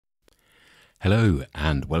Hello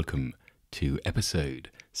and welcome to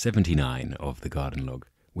episode 79 of The Garden Log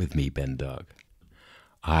with me, Ben Dark.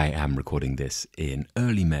 I am recording this in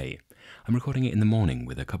early May. I'm recording it in the morning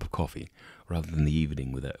with a cup of coffee rather than the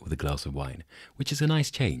evening with a glass of wine, which is a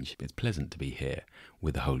nice change. It's pleasant to be here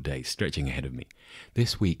with the whole day stretching ahead of me.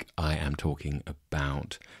 This week I am talking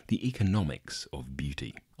about the economics of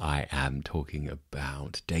beauty. I am talking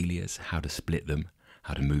about dahlias, how to split them,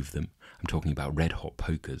 how to move them. I'm talking about red hot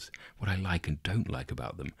pokers, what I like and don't like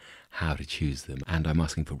about them, how to choose them, and I'm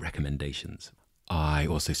asking for recommendations. I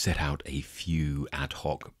also set out a few ad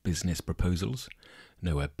hoc business proposals.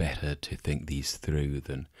 Nowhere better to think these through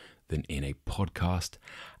than in a podcast,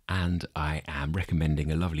 and I am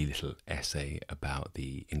recommending a lovely little essay about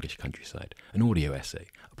the English countryside, an audio essay,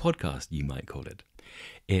 a podcast you might call it.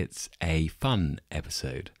 It's a fun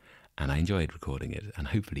episode, and I enjoyed recording it, and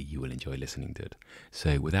hopefully you will enjoy listening to it.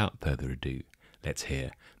 So without further ado, let's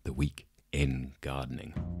hear the week in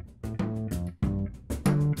gardening.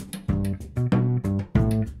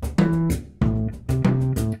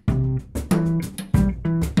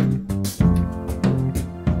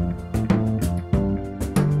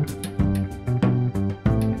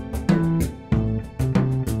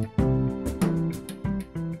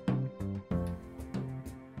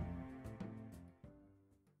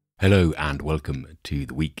 Hello and welcome to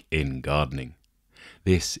the Week in Gardening.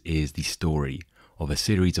 This is the story of a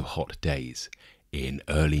series of hot days in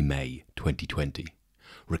early May 2020,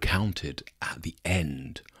 recounted at the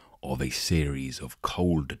end of a series of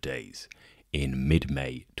colder days in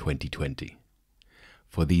mid-May 2020.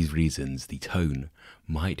 For these reasons, the tone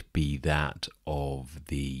might be that of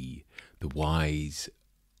the wise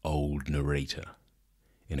old narrator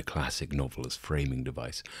in a classic novel's framing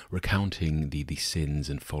device, recounting the sins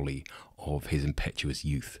and folly of his impetuous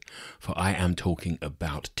youth. For I am talking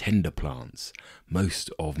about tender plants. Most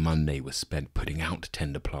of Monday was spent putting out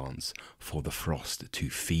tender plants for the frost to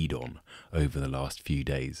feed on over the last few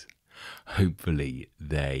days. Hopefully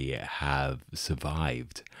they have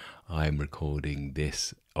survived. I'm recording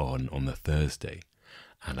this on the Thursday.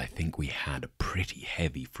 And I think we had a pretty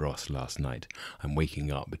heavy frost last night. I'm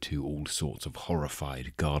waking up to all sorts of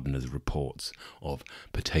horrified gardeners' reports of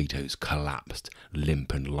potatoes collapsed,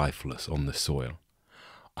 limp and lifeless on the soil.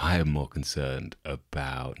 I am more concerned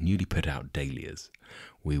about newly put out dahlias.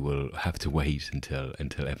 We will have to wait until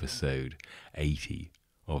episode 80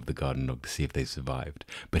 of the Garden Log to see if they survived.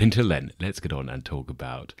 But until then, let's get on and talk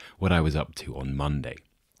about what I was up to on Monday.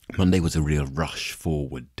 Monday was a real rush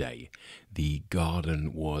forward day. The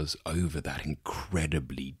garden was over that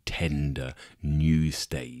incredibly tender new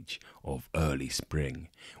stage of early spring.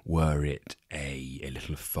 Were it a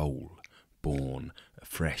little foal born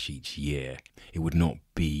fresh each year, it would not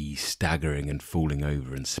be staggering and falling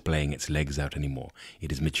over and splaying its legs out anymore.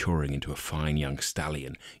 It is maturing into a fine young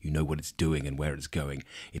stallion. You know what it's doing and where it's going.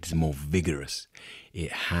 It is more vigorous.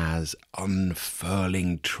 It has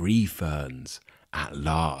unfurling tree ferns. At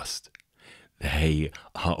last. They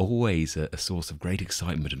are always a source of great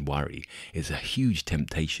excitement and worry. It's a huge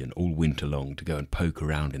temptation all winter long to go and poke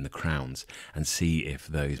around in the crowns and see if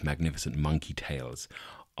those magnificent monkey tails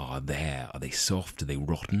are there. Are they soft? Are they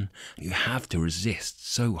rotten? You have to resist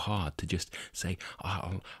so hard to just say,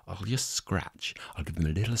 I'll just scratch. I'll give them a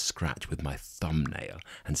little scratch with my thumbnail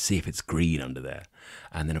and see if it's green under there.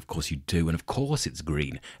 And then of course you do, and of course it's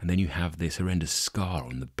green. And then you have this horrendous scar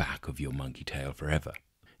on the back of your monkey tail forever.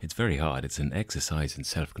 It's very hard. It's an exercise in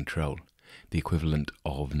self-control, the equivalent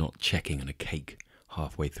of not checking on a cake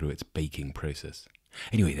halfway through its baking process.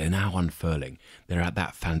 Anyway, they're now unfurling. They're at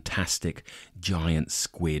that fantastic giant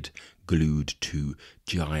squid glued to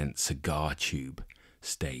giant cigar tube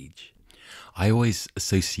stage. I always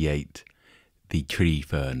associate the tree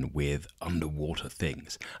fern with underwater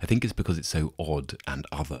things. I think it's because it's so odd and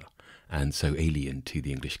other and so alien to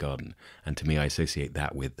the English garden. And to me, I associate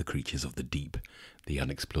that with the creatures of the deep, the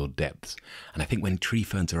unexplored depths. And I think when tree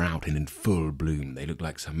ferns are out and in full bloom, they look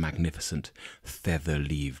like some magnificent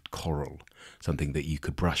feather-leaved coral, something that you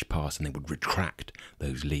could brush past and they would retract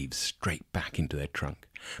those leaves straight back into their trunk.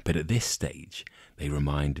 But at this stage, they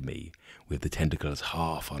remind me, with the tentacles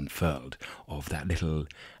half unfurled, of that little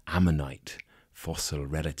ammonite fossil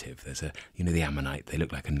relative. There's the ammonite, they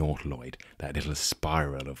look like a nautiloid, that little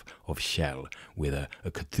spiral of shell with a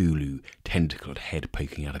Cthulhu tentacled head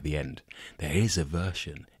poking out of the end. There is a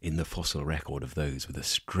version in the fossil record of those with a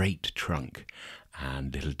straight trunk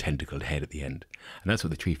and little tentacled head at the end. And that's what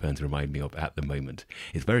the tree ferns remind me of at the moment.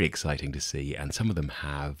 It's very exciting to see, and some of them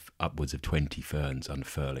have upwards of 20 ferns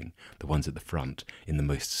unfurling, the ones at the front in the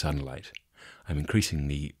most sunlight. I'm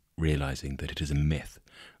increasingly realising that it is a myth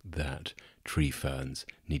that tree ferns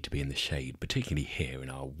need to be in the shade, particularly here in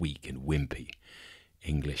our weak and wimpy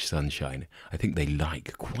English sunshine. I think they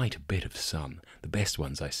like quite a bit of sun. The best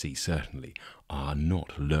ones I see certainly are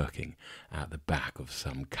not lurking at the back of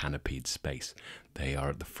some canopied space. They are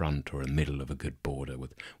at the front or in the middle of a good border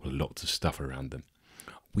with lots of stuff around them.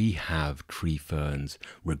 We have tree ferns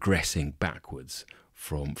regressing backwards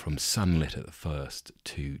from sunlit at the first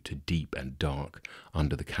to deep and dark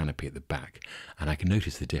under the canopy at the back. And I can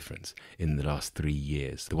notice the difference in the last 3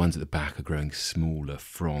 years. The ones at the back are growing smaller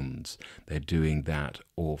fronds. They're doing that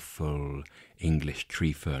awful English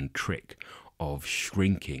tree fern trick of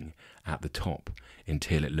shrinking at the top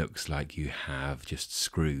until it looks like you have just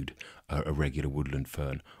screwed a regular woodland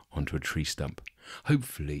fern onto a tree stump.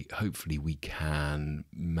 Hopefully we can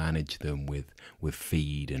manage them with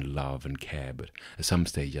feed and love and care, but at some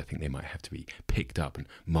stage I think they might have to be picked up and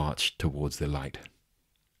marched towards the light.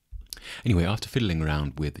 Anyway, after fiddling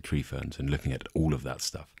around with the tree ferns and looking at all of that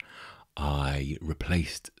stuff, I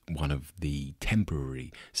replaced one of the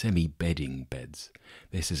temporary semi-bedding beds.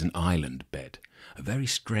 This is an island bed, a very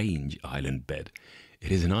strange island bed.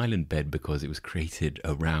 It is an island bed because it was created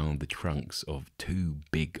around the trunks of 2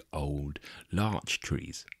 big old larch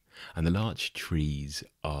trees. And the larch trees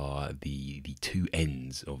are the 2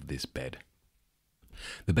 ends of this bed.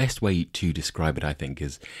 The best way to describe it, I think,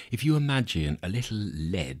 is if you imagine a little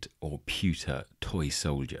lead or pewter toy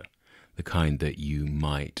soldier, the kind that you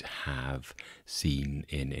might have seen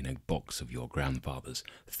in a box of your grandfather's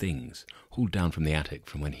things, hauled down from the attic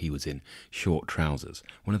from when he was in short trousers,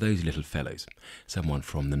 one of those little fellows, someone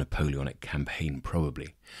from the Napoleonic campaign probably,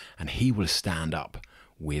 and he will stand up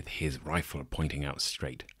with his rifle pointing out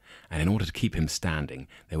straight, and in order to keep him standing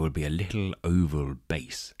there will be a little oval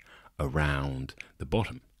base around the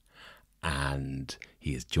bottom, and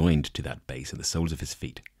he is joined to that base at the soles of his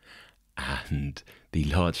feet. And the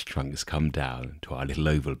large trunks come down to our little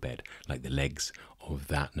oval bed like the legs of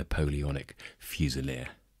that Napoleonic fusilier.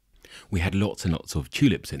 We had lots and lots of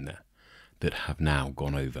tulips in there that have now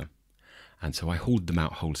gone over, and so I hauled them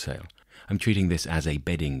out wholesale. I'm treating this as a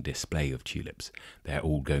bedding display of tulips. They're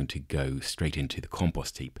all going to go straight into the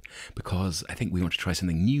compost heap because I think we want to try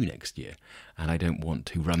something new next year, and I don't want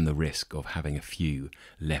to run the risk of having a few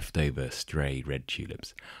leftover stray red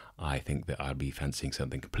tulips. I think that I'll be fancying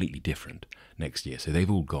something completely different next year, so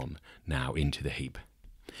they've all gone now into the heap.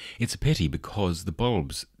 It's a pity because the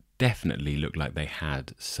bulbs definitely look like they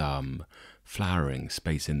had some flowering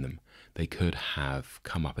space in them. They could have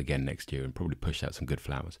come up again next year and probably pushed out some good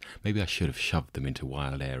flowers. Maybe I should have shoved them into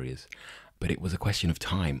wild areas, but it was a question of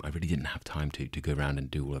time. I really didn't have time to go around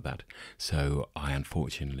and do all of that, so I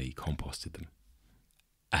unfortunately composted them.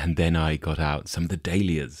 And then I got out some of the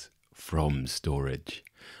dahlias from storage.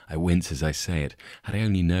 I wince as I say it. Had I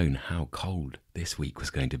only known how cold this week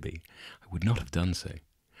was going to be, I would not have done so.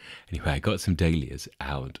 Anyway, I got some dahlias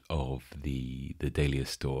out of the dahlia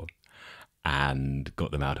store and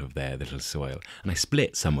got them out of their little soil. And I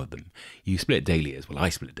split some of them. You split dahlias, well I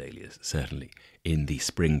split dahlias, certainly, in the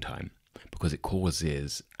springtime, because it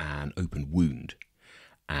causes an open wound.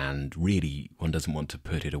 And really, one doesn't want to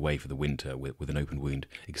put it away for the winter with an open wound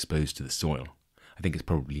exposed to the soil. I think it's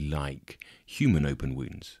probably like human open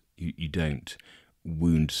wounds. You don't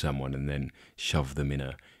wound someone and then shove them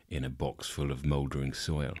in a box full of mouldering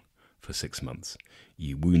soil for 6 months.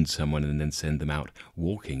 You wound someone and then send them out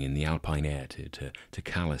walking in the alpine air to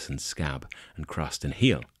callus and scab and crust and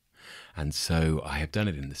heal. And so I have done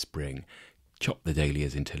it in the spring, chopped the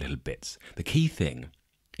dahlias into little bits. The key thing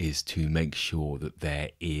is to make sure that there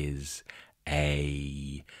is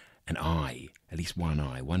an eye, at least one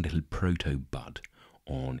eye, one little proto-bud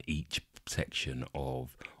on each section of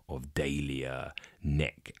dahlia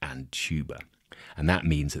neck and tuber. And that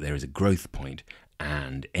means that there is a growth point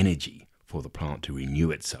and energy for the plant to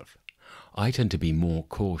renew itself. I tend to be more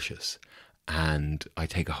cautious and I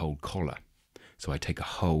take a whole collar. So I take a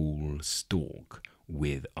whole stalk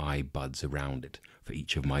with eye buds around it for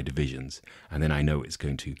each of my divisions, and then I know it's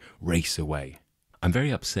going to race away. I'm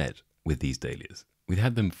very upset with these dahlias. We've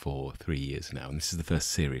had them for 3 years now, and this is the first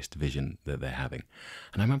serious division that they're having.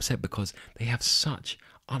 And I'm upset because they have such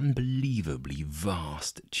unbelievably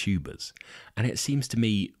vast tubers, and it seems to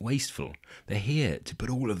me wasteful. They're here to put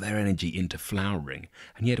all of their energy into flowering,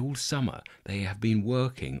 and yet all summer they have been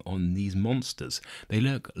working on these monsters. They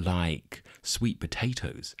look like sweet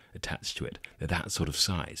potatoes attached to it. They're that sort of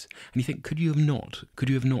size. And you think, could you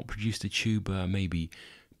have not produced a tuber maybe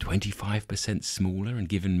 25% smaller and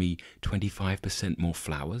given me 25% more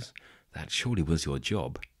flowers? That surely was your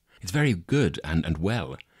job. It's very good and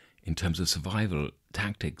well in terms of survival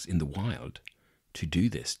tactics in the wild to do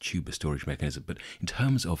this tuber storage mechanism. But in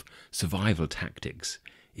terms of survival tactics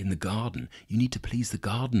in the garden, you need to please the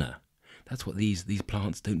gardener. That's what these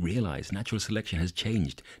plants don't realise. Natural selection has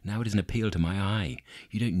changed. Now it is an appeal to my eye.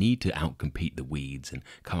 You don't need to outcompete the weeds and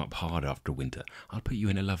come up hard after winter. I'll put you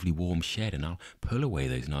in a lovely warm shed and I'll pull away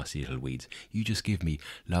those nasty little weeds. You just give me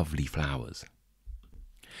lovely flowers.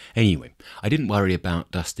 Anyway, I didn't worry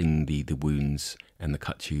about dusting the wounds and the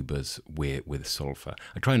cut tubers with sulphur.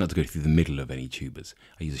 I try not to go through the middle of any tubers.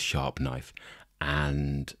 I use a sharp knife,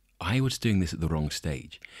 and I was doing this at the wrong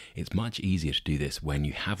stage. It's much easier to do this when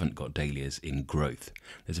you haven't got dahlias in growth.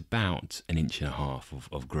 There's about 1.5 inches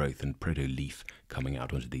of growth and proto-leaf coming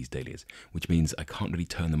out onto these dahlias, which means I can't really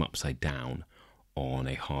turn them upside down on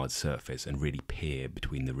a hard surface and really peer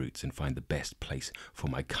between the roots and find the best place for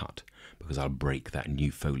my cut, because I'll break that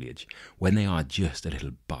new foliage. When they are just a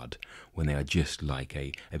little bud, when they are just like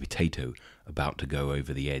a potato about to go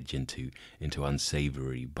over the edge into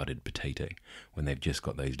unsavoury budded potato, when they've just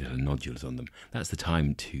got those little nodules on them, that's the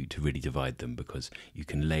time to really divide them, because you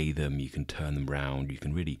can lay them, you can turn them round, you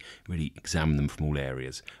can really examine them from all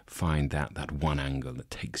areas, find that one angle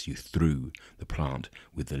that takes you through the plant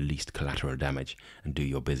with the least collateral damage, and do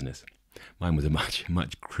your business. Mine was a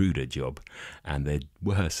much cruder job, and there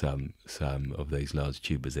were some of those large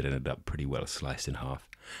tubers that ended up pretty well sliced in half,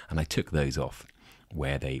 and I took those off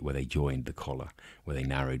where they joined the collar, where they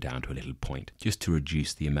narrowed down to a little point, just to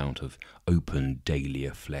reduce the amount of open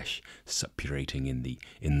dahlia flesh suppurating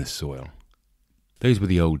in the soil. Those were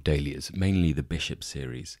the old dahlias, mainly the Bishop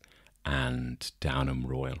series and Downham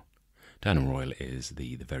Royal. Downham Royal is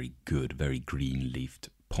the very good, very green-leafed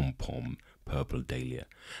pom-pom purple dahlia,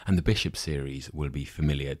 and the Bishop series will be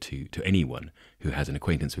familiar to anyone who has an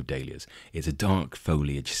acquaintance with dahlias. It's a dark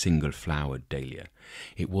foliage, single-flowered dahlia.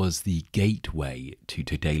 It was the gateway to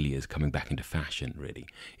dahlias coming back into fashion, really.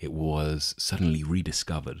 It was suddenly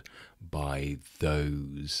rediscovered by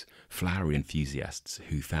those flower enthusiasts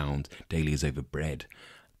who found dahlias overbred,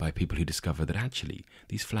 by people who discover that actually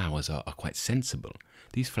these flowers are quite sensible.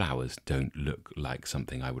 These flowers don't look like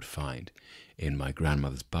something I would find in my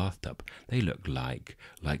grandmother's bathtub. They look like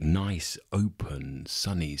nice, open,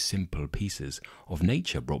 sunny, simple pieces of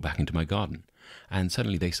nature brought back into my garden. And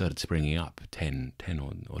suddenly they started springing up 10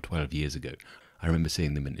 or 12 years ago. I remember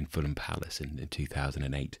seeing them in Fulham Palace in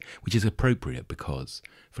 2008, which is appropriate because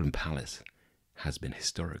Fulham Palace has been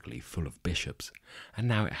historically full of bishops, and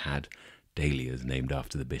now it had dahlias named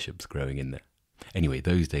after the bishops growing in there. Anyway,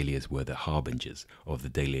 those dahlias were the harbingers of the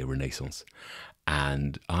dahlia renaissance,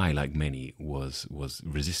 and I, like many, was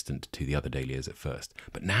resistant to the other dahlias at first.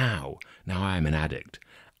 But now I am an addict,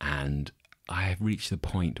 and I have reached the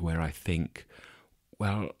point where I think,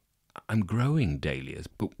 well, I'm growing dahlias,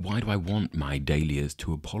 but why do I want my dahlias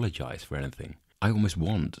to apologise for anything? I almost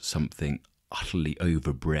want something utterly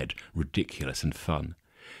overbred, ridiculous and fun.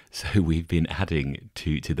 So we've been adding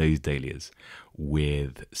to those dahlias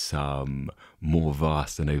with some more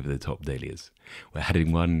vast and over-the-top dahlias. We're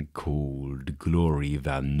adding one called Glory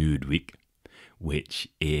van Noordwijk, which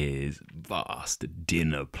is vast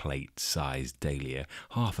dinner plate-sized dahlia,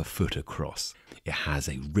 1/2 foot across. It has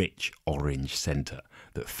a rich orange centre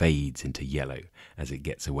that fades into yellow as it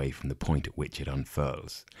gets away from the point at which it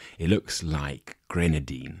unfurls. It looks like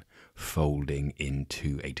grenadine folding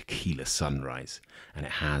into a tequila sunrise, and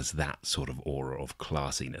it has that sort of aura of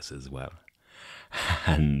classiness as well.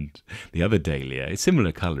 And the other dahlia, is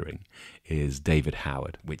similar colouring, is David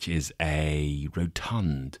Howard, which is a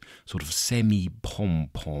rotund, sort of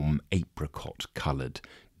semi-pom-pom apricot coloured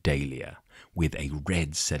dahlia with a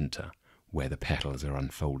red centre where the petals are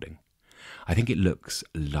unfolding. I think it looks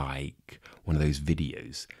like one of those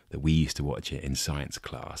videos that we used to watch in science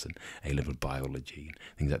class and A-level biology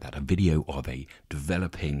and things like that. A video of a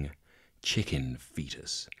developing chicken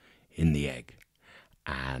fetus in the egg.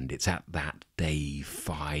 And it's at that day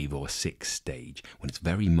 5 or 6 stage when it's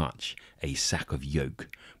very much a sack of yolk,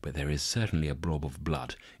 but there is certainly a blob of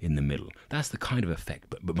blood in the middle. That's the kind of effect,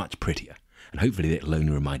 but much prettier. And hopefully it'll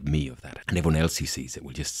only remind me of that. And everyone else who sees it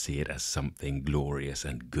will just see it as something glorious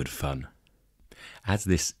and good fun. As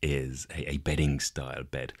this is a bedding style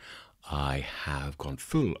bed, I have gone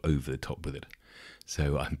full over the top with it.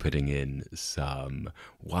 So I'm putting in some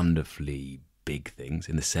wonderfully big things.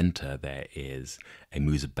 In the centre there is a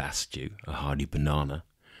musabastu, a hardy banana,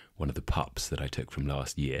 one of the pups that I took from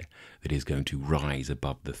last year, that is going to rise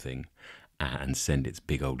above the thing and send its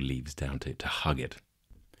big old leaves down to hug it.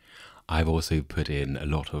 I've also put in a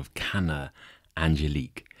lot of Canna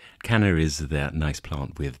Angelique. Canna is that nice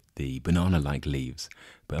plant with the banana-like leaves,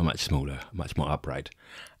 but are much smaller, much more upright.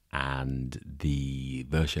 and the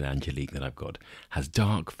version Angelique that I've got has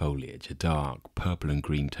dark foliage, a dark purple and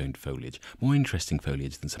green toned foliage, more interesting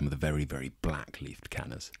foliage than some of the very, very black-leafed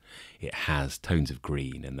cannas. It has tones of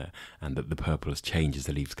green, and the purple has changed as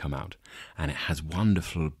the leaves come out, and it has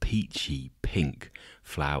wonderful peachy pink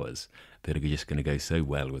flowers that are just going to go so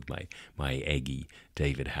well with my eggy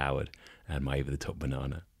David Howard and my over-the-top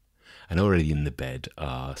banana. And already in the bed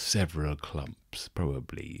are several clumps,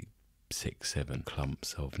 probably 6-7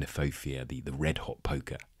 clumps of Nephophia, the red hot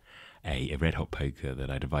poker, a red hot poker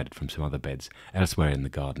that I divided from some other beds elsewhere in the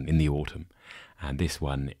garden in the autumn. And this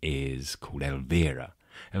one is called Elvira.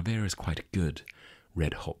 Elvira is quite a good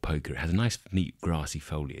red hot poker. It has a nice neat grassy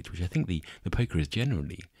foliage, which I think the poker is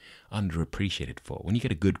generally underappreciated for. When you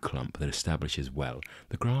get a good clump that establishes well,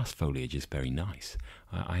 the grass foliage is very nice.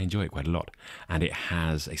 I enjoy it quite a lot. And it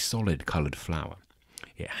has a solid coloured flower.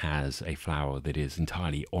 It has a flower that is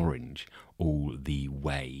entirely orange all the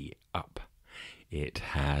way up. It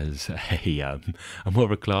has a more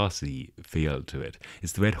of a classy feel to it.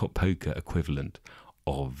 It's the red hot poker equivalent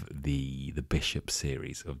of the Bishop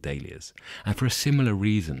series of dahlias. And for a similar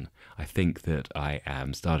reason, I think that I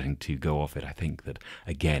am starting to go off it. I think that,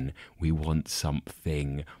 again, we want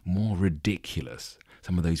something more ridiculous.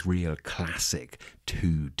 Some of those real classic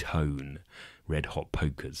two-tone red hot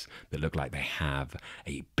pokers that look like they have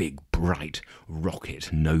a big bright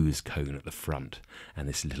rocket nose cone at the front and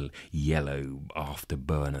this little yellow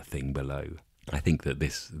afterburner thing below. I think that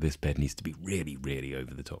this bed needs to be really, really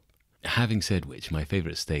over the top. Having said which, my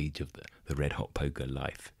favourite stage of the red hot poker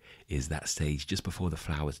life is that stage just before the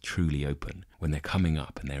flowers truly open, when they're coming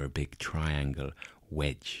up and they're a big triangle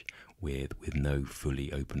wedge with no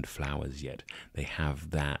fully opened flowers yet. They have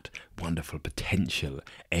that wonderful potential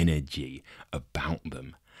energy about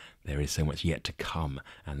them. There is so much yet to come,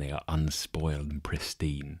 and they are unspoiled and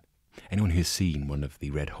pristine. Anyone who's seen one of the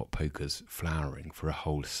red hot pokers flowering for a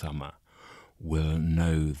whole summer will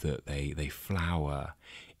know that they flower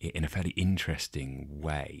in a fairly interesting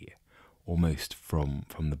way, almost from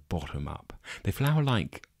the bottom up. They flower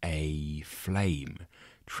like a flame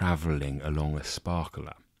travelling along a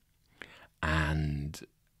sparkler. And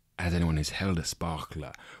as anyone who's held a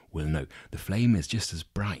sparkler will know, the flame is just as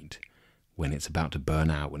bright when it's about to burn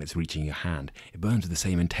out, when it's reaching your hand. It burns with the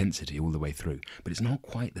same intensity all the way through, but it's not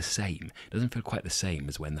quite the same. It doesn't feel quite the same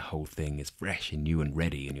as when the whole thing is fresh and new and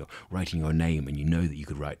ready, and you're writing your name and you know that you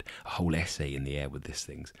could write a whole essay in the air with this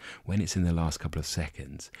thing. When it's in the last couple of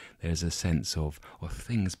seconds, there's a sense of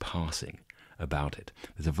things passing about it.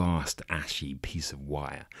 There's a vast ashy piece of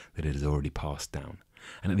wire that it has already passed down.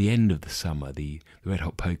 And at the end of the summer, the red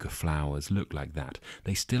hot poker flowers look like that.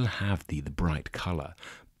 They still have the bright colour,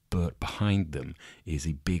 but behind them is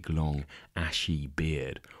a big, long, ashy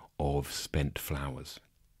beard of spent flowers.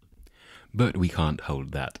 But we can't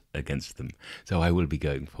hold that against them, so I will be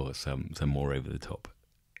going for some more over-the-top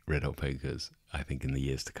red hot pokers, I think, in the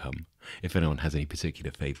years to come. If anyone has any particular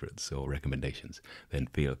favourites or recommendations, then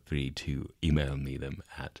feel free to email me them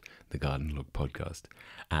at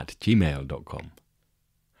thegardenlogpodcast@gmail.com.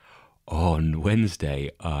 On Wednesday,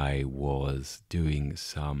 I was doing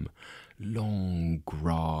some long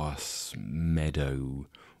grass meadow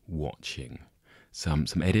watching, some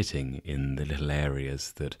editing in the little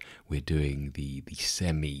areas that we're doing the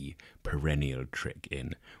semi-perennial trick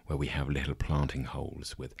in, where we have little planting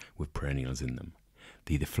holes with perennials in them.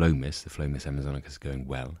 The Phlomis amazonica is going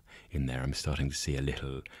well in there. I'm starting to see a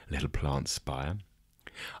little plant spire.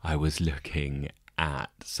 I was looking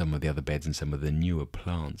at some of the other beds and some of the newer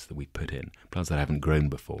plants that we put in, plants that I haven't grown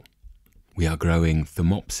before. We are growing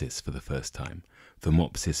thermopsis for the first time,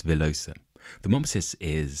 Thermopsis villosa. Thermopsis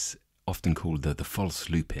is often called the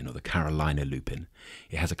false lupin or the Carolina lupin.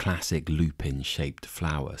 It has a classic lupin-shaped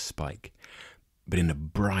flower spike, but in a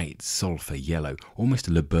bright sulphur yellow, almost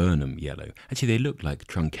a laburnum yellow. Actually, they look like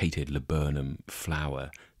truncated laburnum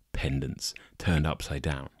flower pendants turned upside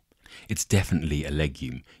down. It's definitely a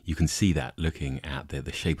legume. You can see that looking at the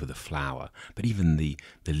shape of the flower, but even the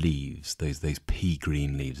leaves, those pea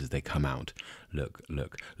green leaves as they come out, look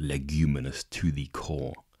leguminous to the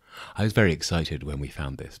core. I was very excited when we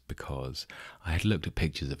found this because I had looked at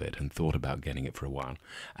pictures of it and thought about getting it for a while,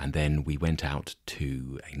 and then we went out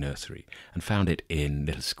to a nursery and found it in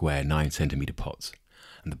little square 9 centimetre pots.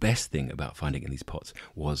 And the best thing about finding it in these pots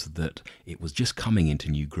was that it was just coming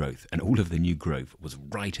into new growth, and all of the new growth was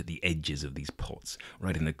right at the edges of these pots,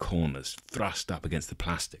 right in the corners, thrust up against the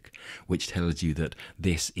plastic, which tells you that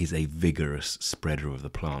this is a vigorous spreader of the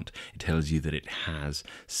plant. It tells you that it has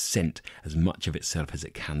sent as much of itself as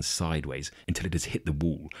it can sideways until it has hit the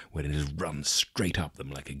wall, where it has run straight up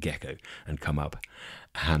them like a gecko and come up.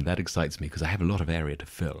 And that excites me because I have a lot of area to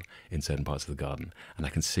fill in certain parts of the garden, and I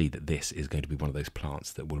can see that this is going to be one of those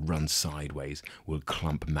plants that will run sideways, will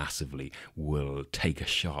clump massively, will take a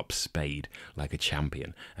sharp spade like a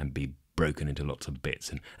champion and be broken into lots of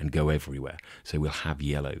bits and go everywhere. So we'll have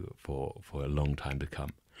yellow for a long time to come.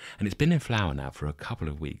 And it's been in flower now for a couple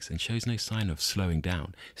of weeks and shows no sign of slowing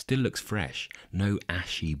down. Still looks fresh, no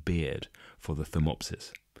ashy beard for the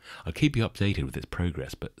thermopsis. I'll keep you updated with its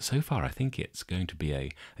progress, but so far I think it's going to be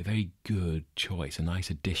a very good choice, a nice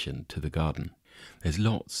addition to the garden. There's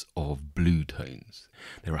lots of blue tones.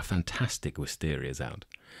 There are fantastic wisterias out.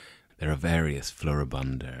 There are various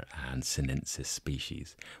floribunda and sinensis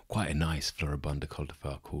species. Quite a nice floribunda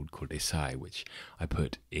cultivar called Isai, which I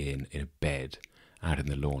put in a bed out in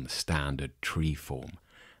the lawn, standard tree form,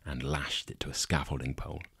 and lashed it to a scaffolding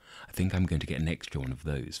pole. I think I'm going to get an extra one of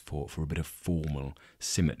those for a bit of formal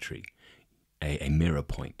symmetry, a mirror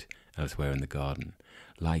point elsewhere in the garden,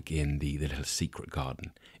 like in the little secret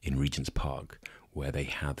garden in Regent's Park, where they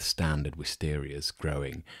have standard wisterias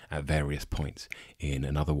growing at various points in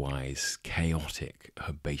an otherwise chaotic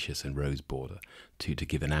herbaceous and rose border to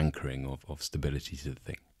give an anchoring of stability to the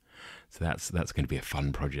thing. So that's going to be a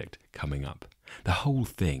fun project coming up. The whole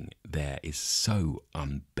thing there is so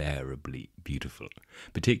unbearably beautiful,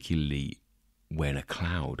 particularly when a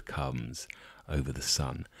cloud comes over the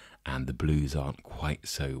sun and the blues aren't quite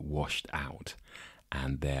so washed out,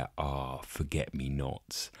 and there are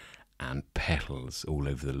forget-me-nots and petals all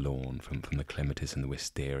over the lawn from the clematis and the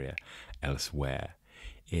wisteria elsewhere.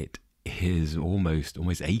 It is almost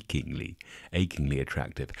achingly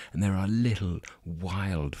attractive, and there are little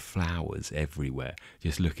wild flowers everywhere,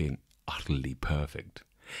 just looking utterly perfect.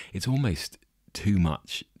 It's almost too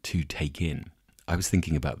much to take in. I was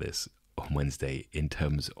thinking about this on Wednesday in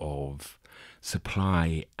terms of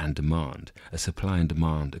supply and demand, a supply and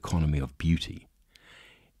demand economy of beauty,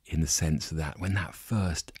 in the sense that when that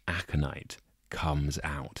first aconite comes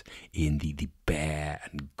out in the bare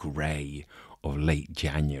and grey of late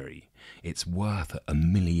January, it's worth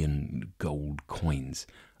 1 million gold coins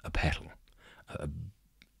a petal.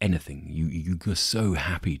 Anything. You're so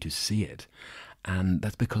happy to see it. And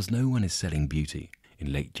that's because no one is selling beauty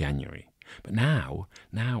in late January. But now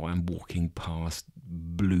I'm walking past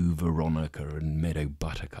blue veronica and meadow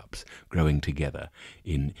buttercups growing together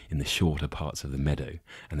in the shorter parts of the meadow,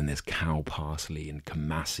 and then there's cow parsley and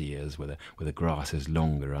camasias where the grass is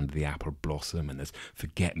longer under the apple blossom, and there's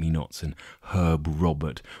forget-me-nots and herb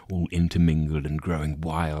Robert all intermingled and growing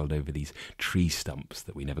wild over these tree stumps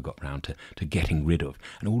that we never got round to getting rid of.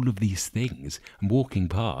 And all of these things I'm walking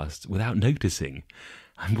past without noticing.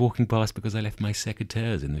 I'm walking past because I left my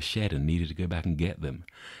secateurs in the shed and needed to go back and get them.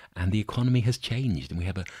 And the economy has changed, and we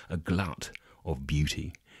have a glut of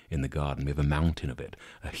beauty in the garden. We have a mountain of it,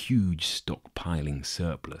 a huge stockpiling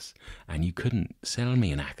surplus. And you couldn't sell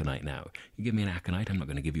me an aconite now. You give me an aconite, I'm not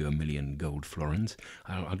going to give you 1 million gold florins.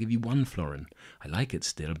 I'll give you 1 florin. I like it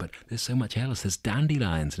still, but there's so much else. There's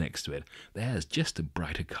dandelions next to it. There's just a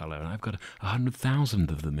brighter colour, and I've got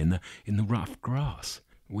 100,000 of them in the rough grass.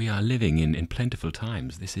 We are living in plentiful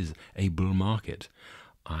times. This is a bull market.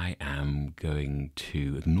 I am going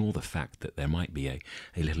to ignore the fact that there might be a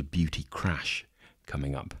little beauty crash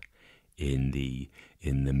coming up in the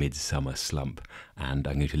midsummer slump, and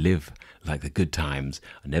I'm going to live like the good times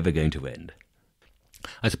are never going to end.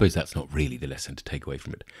 I suppose that's not really the lesson to take away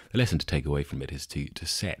from it. The lesson to take away from it is to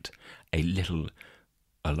set a little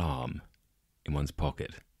alarm in one's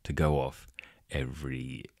pocket to go off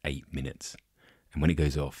every 8 minutes. And when it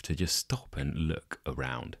goes off, to just stop and look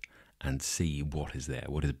around and see what is there,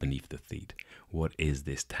 what is beneath the feet, what is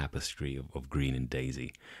this tapestry of green and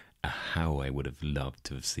daisy. How I would have loved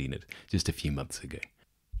to have seen it just a few months ago.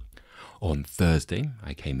 On Thursday,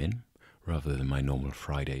 I came in, rather than my normal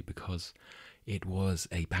Friday, because it was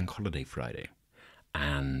a bank holiday Friday,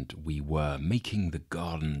 and we were making the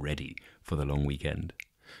garden ready for the long weekend.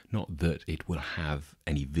 Not that it will have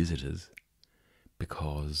any visitors,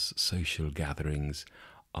 because social gatherings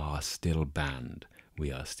are still banned.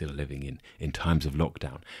 We are still living in times of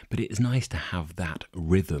lockdown. But it is nice to have that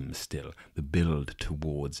rhythm still, the build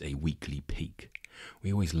towards a weekly peak.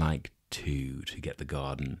 We always like to get the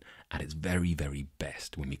garden at its very, very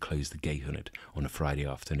best when we close the gate on it on a Friday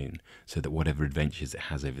afternoon, so that whatever adventures it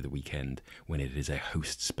has over the weekend, when it is a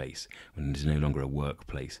host space, when it is no longer a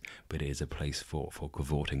workplace, but it is a place for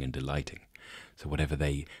cavorting and delighting. So whatever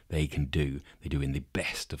they can do, they do in the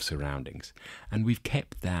best of surroundings. And we've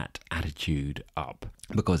kept that attitude up,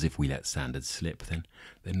 because if we let standards slip,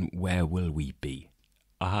 then where will we be?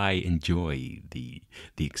 I enjoy the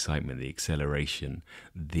excitement, the acceleration,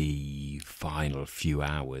 the final few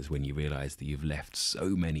hours when you realise that you've left so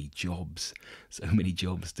many jobs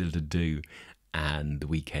still to do, and the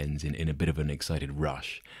weekends in a bit of an excited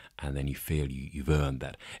rush, and then you feel you've earned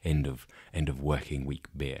that end of working week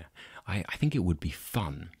beer. I think it would be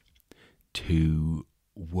fun to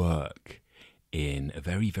work in a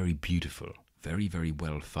very, very beautiful, very, very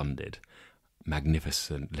well funded,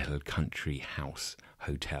 magnificent little country house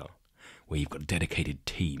hotel, where you've got a dedicated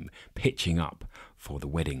team pitching up for the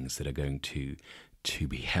weddings that are going to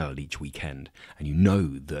be held each weekend, and you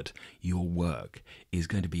know that your work is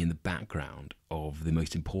going to be in the background of the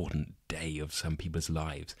most important day of some people's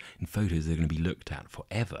lives, and photos that are going to be looked at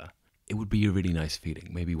forever. It would be a really nice feeling,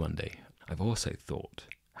 maybe one day. I've also thought,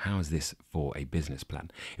 how is this for a business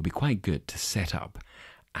plan? It'd be quite good to set up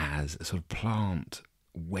as a sort of plant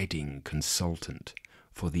wedding consultant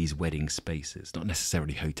for these wedding spaces, not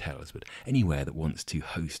necessarily hotels, but anywhere that wants to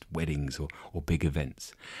host weddings or big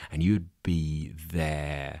events. And you'd be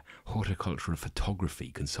their horticultural photography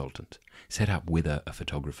consultant, set up with a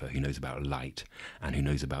photographer who knows about light and who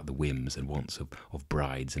knows about the whims and wants of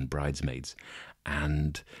brides and bridesmaids,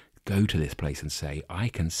 and go to this place and say, I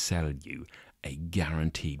can sell you a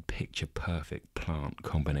guaranteed picture-perfect plant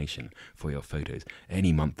combination for your photos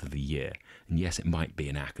any month of the year. And yes, it might be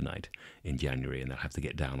an aconite in January and they'll have to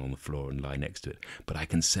get down on the floor and lie next to it, but I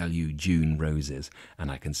can sell you June roses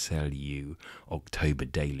and I can sell you October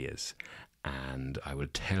dahlias, and I will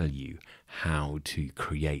tell you how to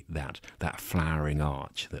create that flowering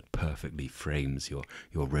arch that perfectly frames your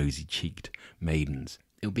rosy-cheeked maidens.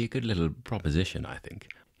 It'll be a good little proposition, I think.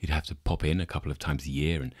 You'd have to pop in a couple of times a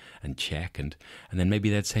year and check, and then maybe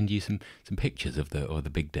they'd send you some pictures of the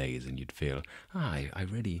big days, and you'd feel, I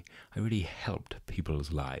really helped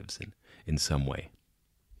people's lives in some way.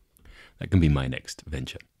 That can be my next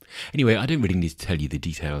venture. Anyway, I don't really need to tell you the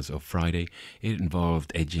details of Friday. It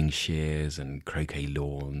involved edging shears and croquet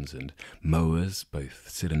lawns and mowers, both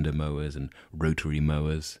cylinder mowers and rotary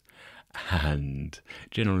mowers, and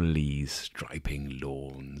generally striping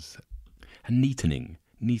lawns and neatening,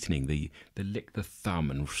 the lick the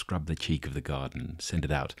thumb and scrub the cheek of the garden, send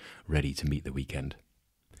it out ready to meet the weekend.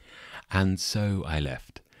 And so I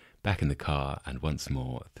left, back in the car and once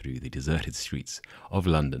more through the deserted streets of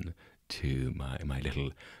London to my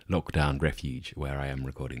little lockdown refuge where I am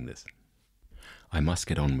recording this. I must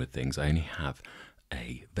get on with things. I only have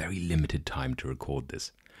a very limited time to record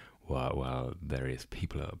this while various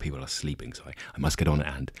people are sleeping, so I must get on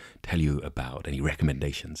and tell you about any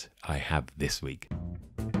recommendations I have this week.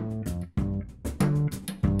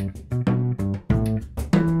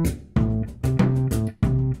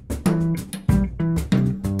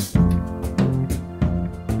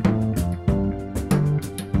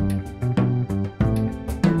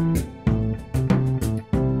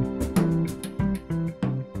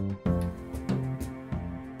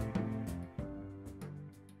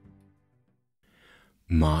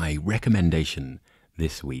 My recommendation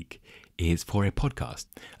this week is for a podcast,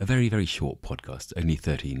 a very, very short podcast, only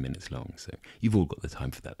 13 minutes long, so you've all got the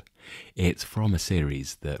time for that. It's from a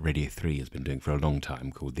series that Radio 3 has been doing for a long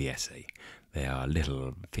time called The Essay. They are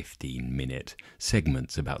little 15-minute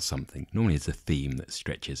segments about something. Normally it's a theme that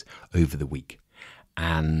stretches over the week.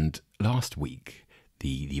 And last week,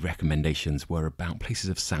 the recommendations were about places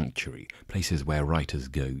of sanctuary, places where writers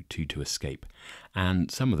go to escape.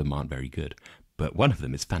 And some of them aren't very good. But one of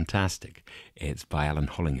them is fantastic. It's by Alan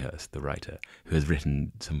Hollinghurst, the writer, who has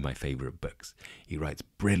written some of my favourite books. He writes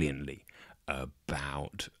brilliantly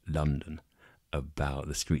about London, about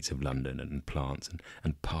the streets of London and plants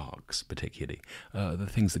and parks particularly. The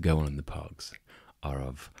things that go on in the parks are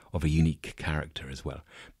of a unique character as well.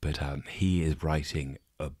 But he is writing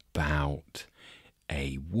about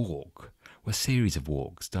a series of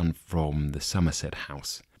walks done from the Somerset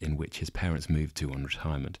house in which his parents moved to on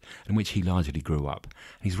retirement, in which he largely grew up.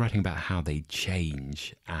 And he's writing about how they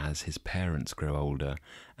change as his parents grow older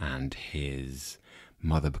and his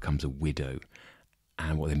mother becomes a widow,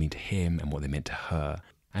 and what they mean to him and what they meant to her.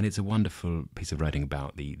 And it's a wonderful piece of writing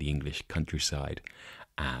about the English countryside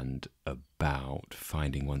and about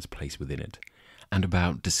finding one's place within it, and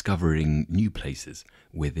about discovering new places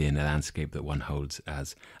within a landscape that one holds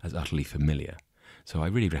as utterly familiar. So I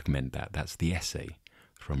really recommend that. That's The Essay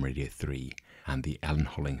from Radio 3 and the Alan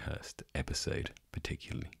Hollinghurst episode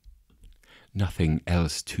particularly. Nothing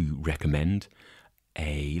else to recommend.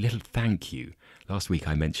 A little thank you. Last week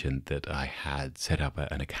I mentioned that I had set up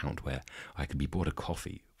an account where I could be bought a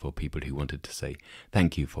coffee for people who wanted to say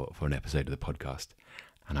thank you for an episode of the podcast.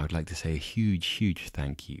 And I would like to say a huge, huge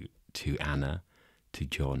thank you to Anna, to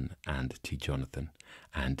John and to Jonathan,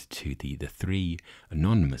 and to the 3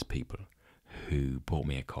 anonymous people who bought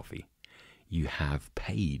me a coffee. You have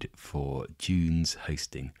paid for June's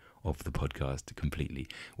hosting of the podcast completely,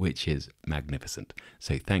 which is magnificent.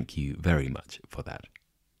 So thank you very much for that.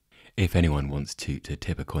 If anyone wants to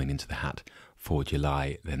tip a coin into the hat for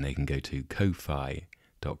July, then they can go to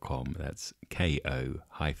ko-fi.com. That's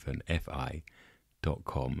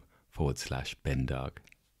ko-fi.com/Bendarg.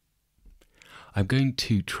 I'm going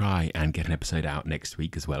to try and get an episode out next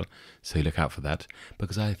week as well, so look out for that,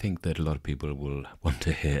 because I think that a lot of people will want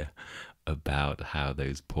to hear about how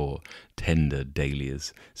those poor, tender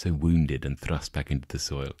dahlias, so wounded and thrust back into the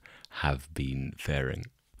soil, have been faring.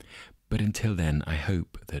 But until then, I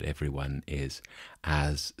hope that everyone is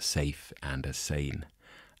as safe and as sane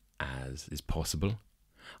as is possible.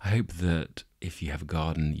 I hope that if you have a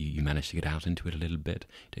garden, you manage to get out into it a little bit.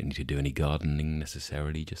 You don't need to do any gardening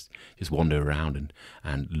necessarily, just wander around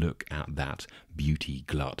and look at that beauty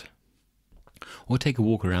glut. Or take a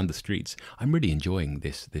walk around the streets. I'm really enjoying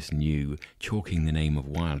this new chalking the name of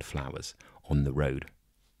wildflowers on the road.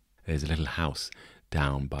 There's a little house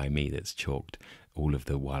down by me that's chalked all of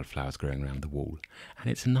the wildflowers growing around the wall. And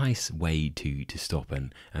it's a nice way to stop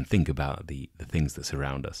and think about the things that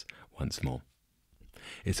surround us once more.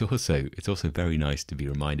 It's also very nice to be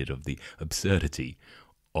reminded of the absurdity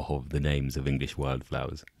of the names of English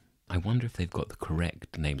wildflowers. I wonder if they've got the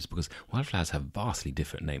correct names, because wildflowers have vastly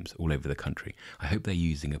different names all over the country. I hope they're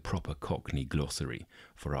using a proper Cockney glossary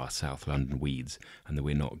for our South London weeds, and that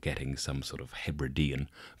we're not getting some sort of Hebridean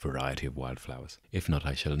variety of wildflowers. If not,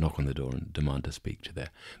 I shall knock on the door and demand to speak to their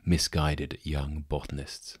misguided young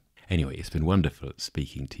botanists. Anyway, it's been wonderful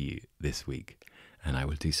speaking to you this week, and I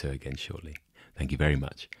will do so again shortly. Thank you very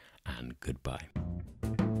much, and goodbye.